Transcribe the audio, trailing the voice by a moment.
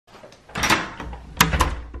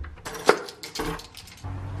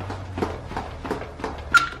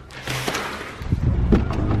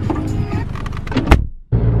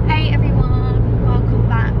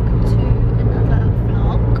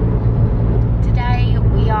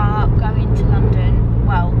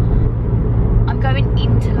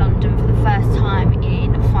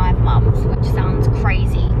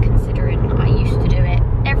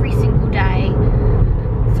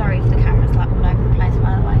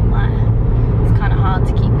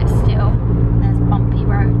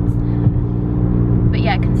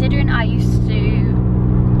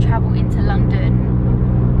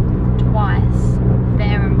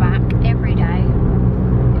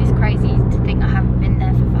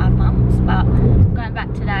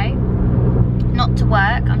not to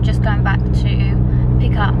work. I'm just going back to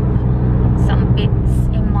pick up some bits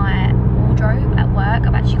in my wardrobe at work.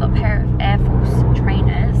 I've actually got a pair of Air Force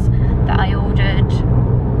trainers that I ordered,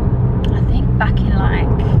 I think back in like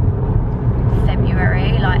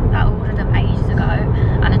February. Like I ordered them ages ago,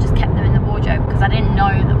 and I just kept them in the wardrobe because I didn't know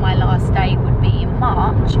that my last day would be in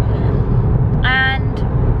March. And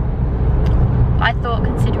I thought,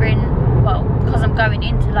 considering, well, because I'm going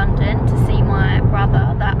into London to see my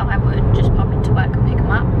brother, that I would just pop into work and pick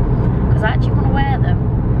them up, because I actually want to wear them.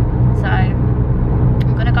 So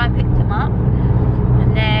I'm going to go and pick them up,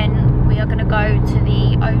 and then we are going to go to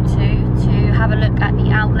the O2 to have a look at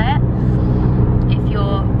the outlet. If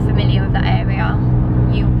you're familiar with that area,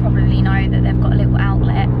 you probably know that they've got a little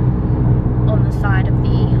outlet on the side of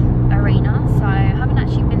the arena. So I haven't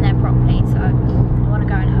actually been there properly, so I want to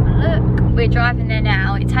go and have a look. We're driving there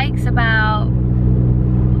now. It takes about,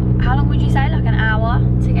 how long would you say, like an hour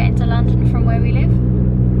to get into London from where we live?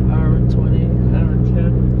 Hour and 20, hour and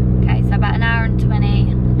 10. Okay, so about an hour and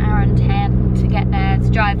 20, hour and 10 to get there, to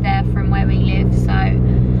drive there from where we live. So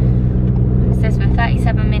it says we're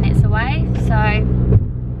 37 minutes away. So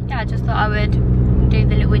yeah, I just thought I would do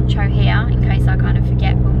the little intro here in case I kind of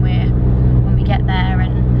forget when we get there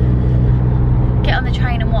and get on the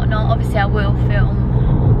train and whatnot. Obviously I will film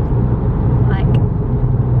like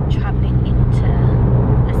travelling into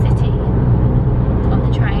the city on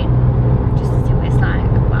the train just to see what it's like.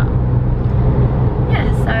 But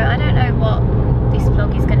yeah, so I don't know what this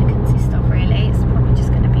vlog is going to consist of really. It's probably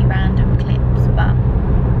just going to be random clips, but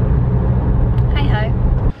hey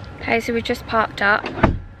ho. Okay, so we've just parked up.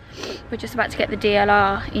 We're just about to get the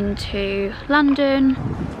DLR into London.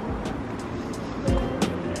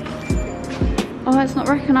 Oh, it's not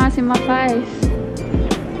recognising my face.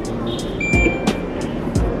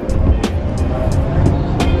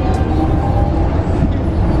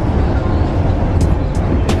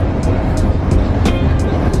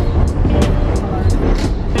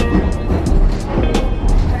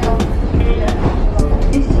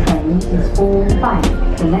 This train is all bank.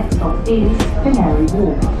 The next stop is Canary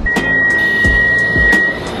Wharf.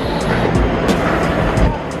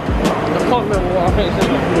 I can't remember what I think it's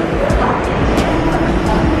in.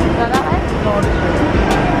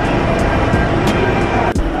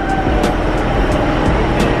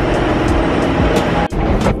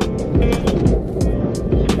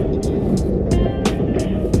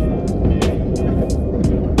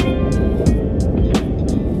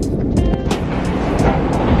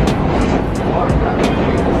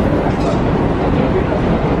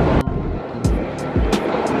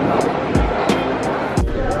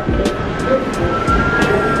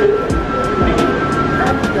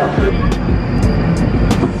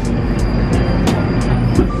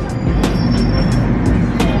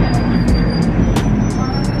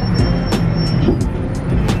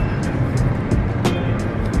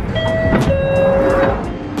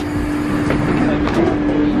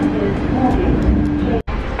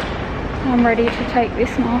 I'm ready to take this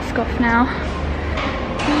mask off now.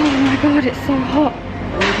 Oh my god, it's so hot.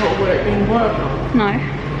 No.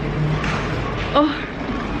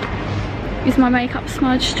 Oh, is my makeup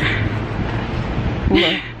smudged?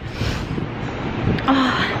 No.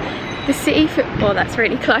 Oh, the city feels, oh that's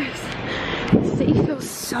really close. The city feels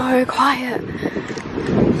so quiet.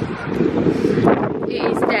 It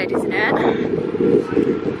is dead, isn't it?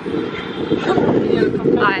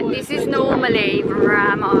 Right, this is normally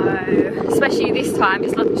Ramo, especially this time,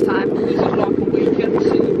 it's lunchtime. This is like a weekend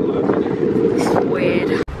city vibe. This is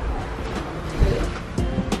weird.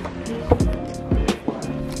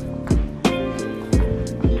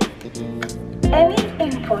 Any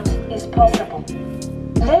input is possible.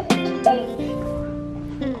 Lift 8.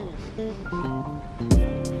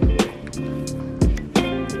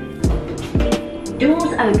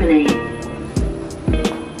 Doors opening.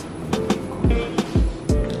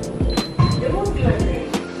 Doors closing.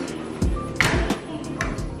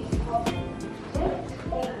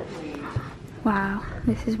 Wow,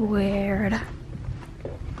 this is weird.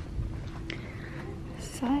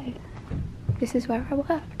 So, this is where I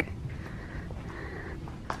work.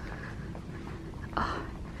 Oh,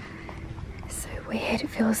 it's so weird, it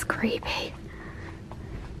feels creepy.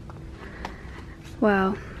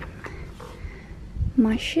 Well,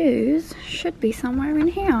 my shoes should be somewhere in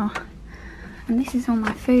here. And this is all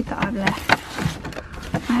my food that I've left.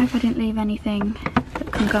 I hope I didn't leave anything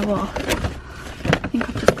that can go off. I think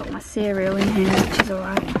I've just got my cereal in here, which is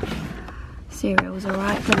alright. Cereal's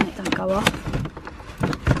alright, when it don't go off.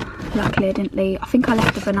 Luckily I didn't leave, I think I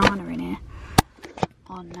left a banana in here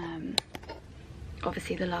on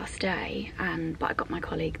obviously the last day, but I got my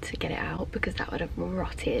colleague to get it out because that would have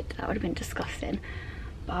rotted. That would have been disgusting.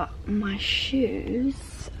 But my shoes,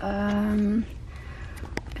 I'm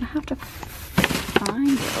gonna have to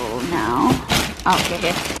find it all now. Oh,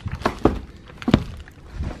 here.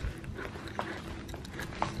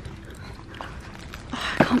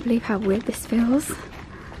 Oh, I can't believe how weird this feels.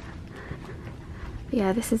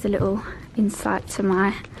 Yeah, this is a little insight to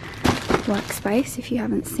my workspace if you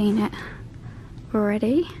haven't seen it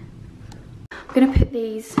already. I'm gonna put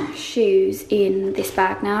these shoes in this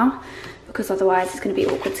bag now because otherwise it's gonna be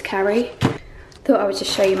awkward to carry. Thought I would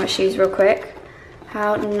just show you my shoes real quick.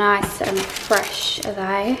 How nice and fresh are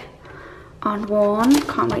they? Unworn,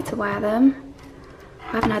 can't wait to wear them.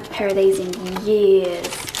 I haven't had a pair of these in years.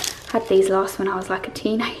 Had these last when I was like a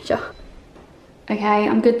teenager. Okay,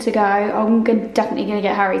 I'm good to go. I'm definitely gonna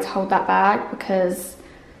get Harry to hold that bag because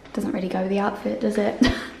it doesn't really go with the outfit, does it?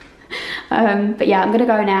 But yeah, I'm gonna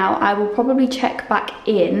go now. I will probably check back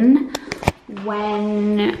in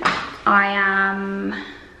when I am,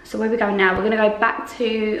 so where are we going now? We're gonna go back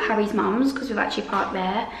to Harry's mum's because we've actually parked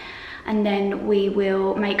there, and then we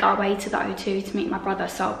will make our way to the O2 to meet my brother.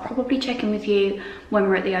 So I'll probably check in with you when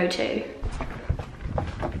we're at the O2.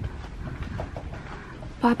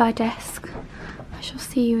 Bye bye desk. I shall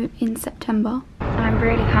see you in September. I'm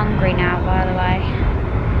really hungry now, by the way.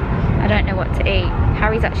 I don't know what to eat.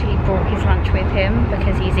 Harry's actually brought his lunch with him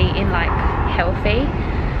because he's eating like healthy.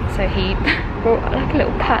 So he brought like a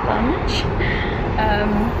little cat lunch.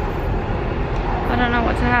 I don't know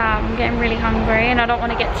what to have. I'm getting really hungry and I don't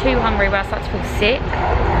want to get too hungry where I start to feel sick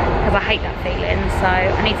because I hate that feeling. So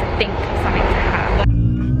I need to think of something to have.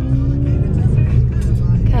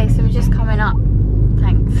 Okay, so we're just coming up.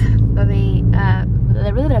 Thanks, Bobby.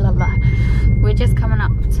 We're just coming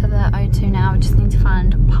up to the O2 now. We just need to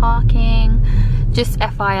find parking. Just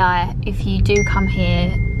FYI, if you do come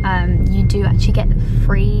here, you do actually get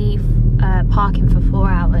free parking for 4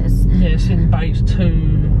 hours. Yeah, it's in bays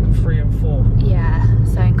 2, 3 and 4. Yeah,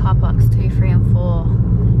 so in car parks 2, 3 and 4,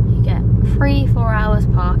 you get free 4 hours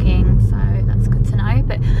parking, so that's good to know.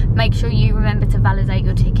 But make sure you remember to validate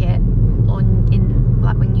your ticket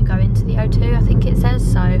like when you go into the O2, I think it says.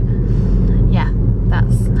 So yeah,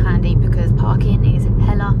 that's handy because parking is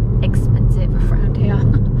hella expensive around here.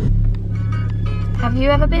 Have you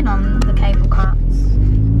ever been on the cable cars?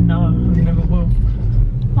 No, I never will.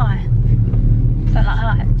 Why? Don't like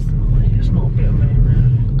heights? It's not a bit of me,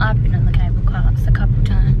 really. I've been on the cable cars a couple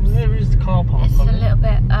times. Where is the car park? It's a little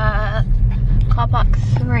bit, car park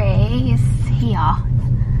 3 is here.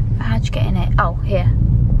 How'd you get in it? Oh, here.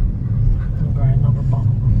 I'm going another bump.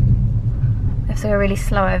 We have to go really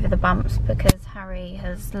slow over the bumps because Harry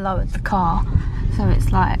has lowered the car. So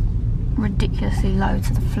it's like ridiculously low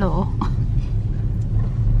to the floor.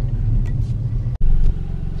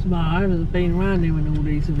 So I haven't been around here when all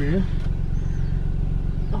these are here.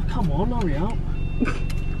 Oh, come on, hurry up.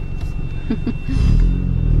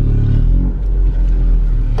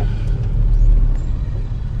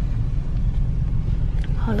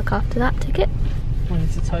 I'll look after that ticket. We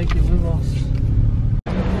need to take it with us.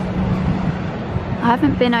 I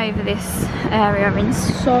haven't been over this area in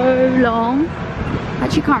so long. I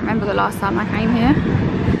actually can't remember the last time I came here.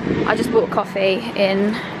 I just bought coffee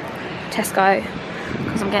in Tesco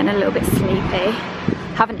because I'm getting a little bit sleepy.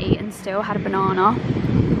 Haven't eaten still, had a banana.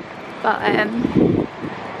 But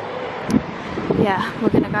yeah, we're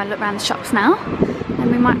gonna go look around the shops now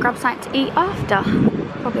and we might grab something to eat after.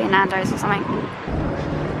 Probably a Nando's or something.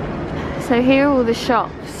 So here are all the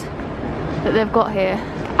shops that they've got here.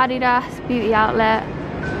 Adidas, Beauty Outlet.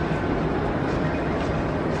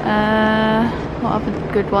 What other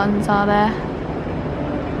good ones are there?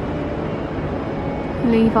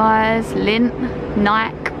 Levi's, Lint,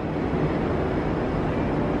 Nike,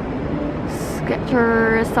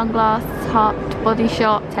 Skechers, Sunglasses Hut, Body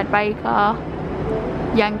Shop, Ted Baker,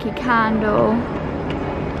 Yankee Candle.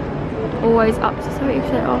 Always up to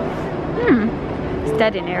 70% off. It's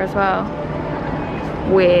dead in here as well.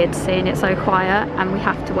 Weird seeing it so quiet and we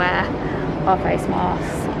have to wear our face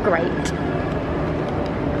masks. Great.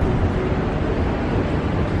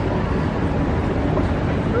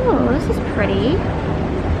 Oh, this is pretty.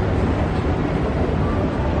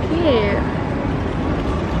 Cute.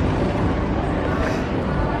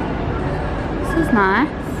 This is nice.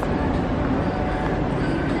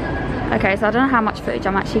 Okay, so I don't know how much footage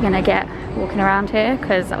I'm actually going to get walking around here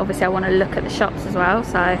because obviously I want to look at the shops as well,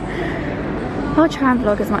 so I'll try and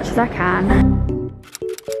vlog as much as I can.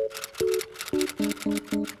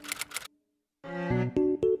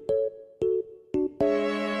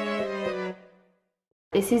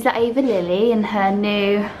 This is Ava Lily in her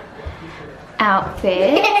new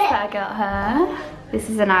outfits that I got her. This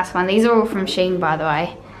is a nice one. These are all from Shein, by the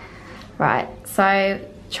way. Right, so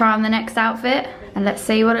try on the next outfit and let's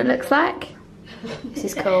see what it looks like. This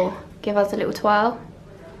is cool. Give us a little twirl.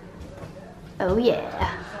 Oh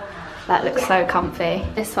yeah. That looks so comfy.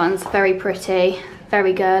 This one's very pretty,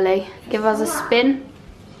 very girly. Give us a spin.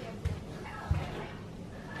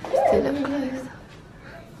 Just do a little close.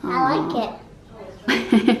 I like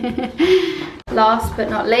it. Last but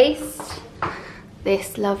not least,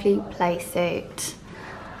 this lovely play suit.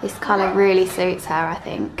 This colour really suits her, I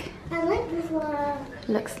think. I like this one.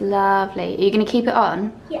 Looks lovely. Are you going to keep it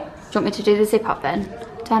on? Yes. Do you want me to do the zip up then?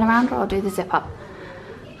 Turn around or I'll do the zip up.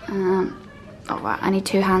 Alright, I need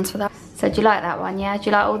 2 hands for that. So do you like that one, yeah? Do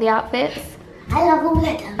you like all the outfits? I love all of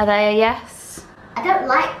them. Are they a yes? I don't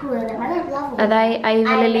like all of them. I don't love all of Are them. they Ava,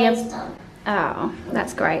 I Lily? raised them. Oh,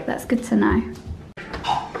 that's great. That's good to know.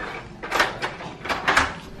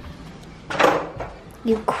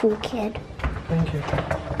 You cool kid. Thank you.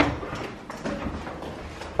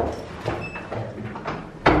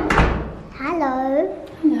 Hello.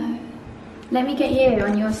 Hello. Let me get you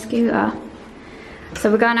on your scooter. So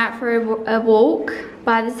we're going out for a walk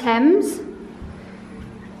by the Thames.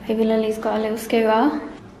 Ava Lily's got a little scooter.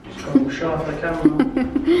 Sharp the camera.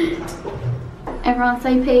 Everyone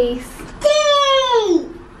say peace. Tea!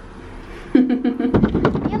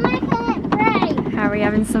 You're making it break. Harry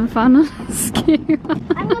having some fun on a scooter.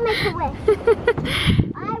 I'm gonna make a wish.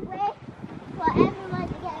 I wish for everyone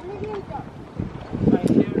to get $1 million. Thank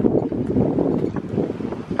you.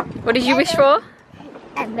 What did you wish for?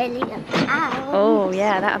 $1 million. Oh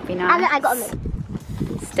yeah, that would be nice. And I got $1 million.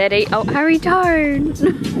 Steady. Oh, Harry, don't.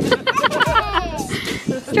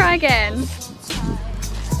 Let's try again.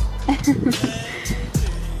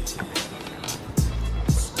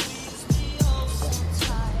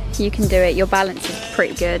 You can do it. Your balance is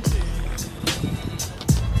pretty good.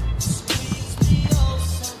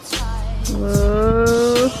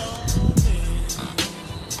 Whoa.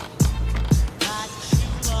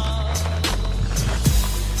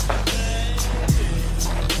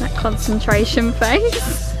 That concentration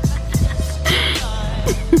face.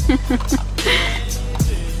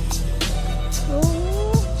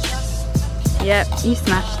 Yep, you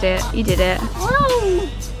smashed it. You did it. Whoa!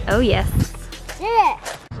 Oh yes. Yeah.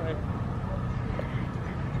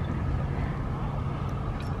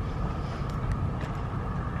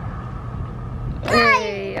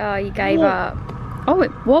 Hey, oh, you gave up. Oh,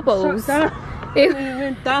 it wobbles. It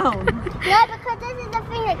went down. No, because this is the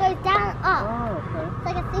thing that goes down and up. Oh, okay. It's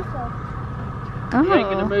like a seesaw. Oh. You ain't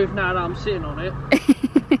gonna move now that I'm sitting on it.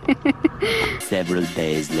 Several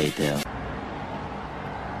days later.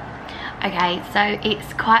 Okay, so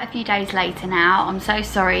it's quite a few days later now. I'm so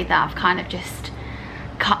sorry that I've kind of just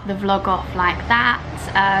cut the vlog off like that.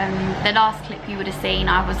 The last clip you would have seen,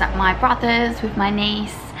 I was at my brother's with my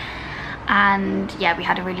niece. And yeah, we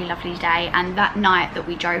had a really lovely day. And that night that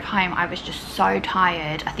we drove home, I was just so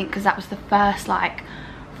tired. I think because that was the first like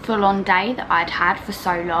full-on day that I'd had for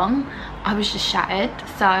so long. I was just shattered.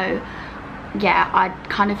 So yeah, I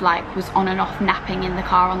kind of like was on and off napping in the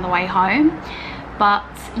car on the way home. But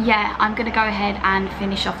yeah, I'm gonna go ahead and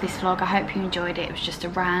finish off this vlog. I hope you enjoyed it. It was just a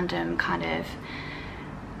random kind of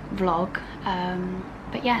vlog.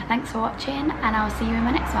 But yeah, thanks for watching and I'll see you in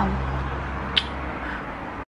my next one.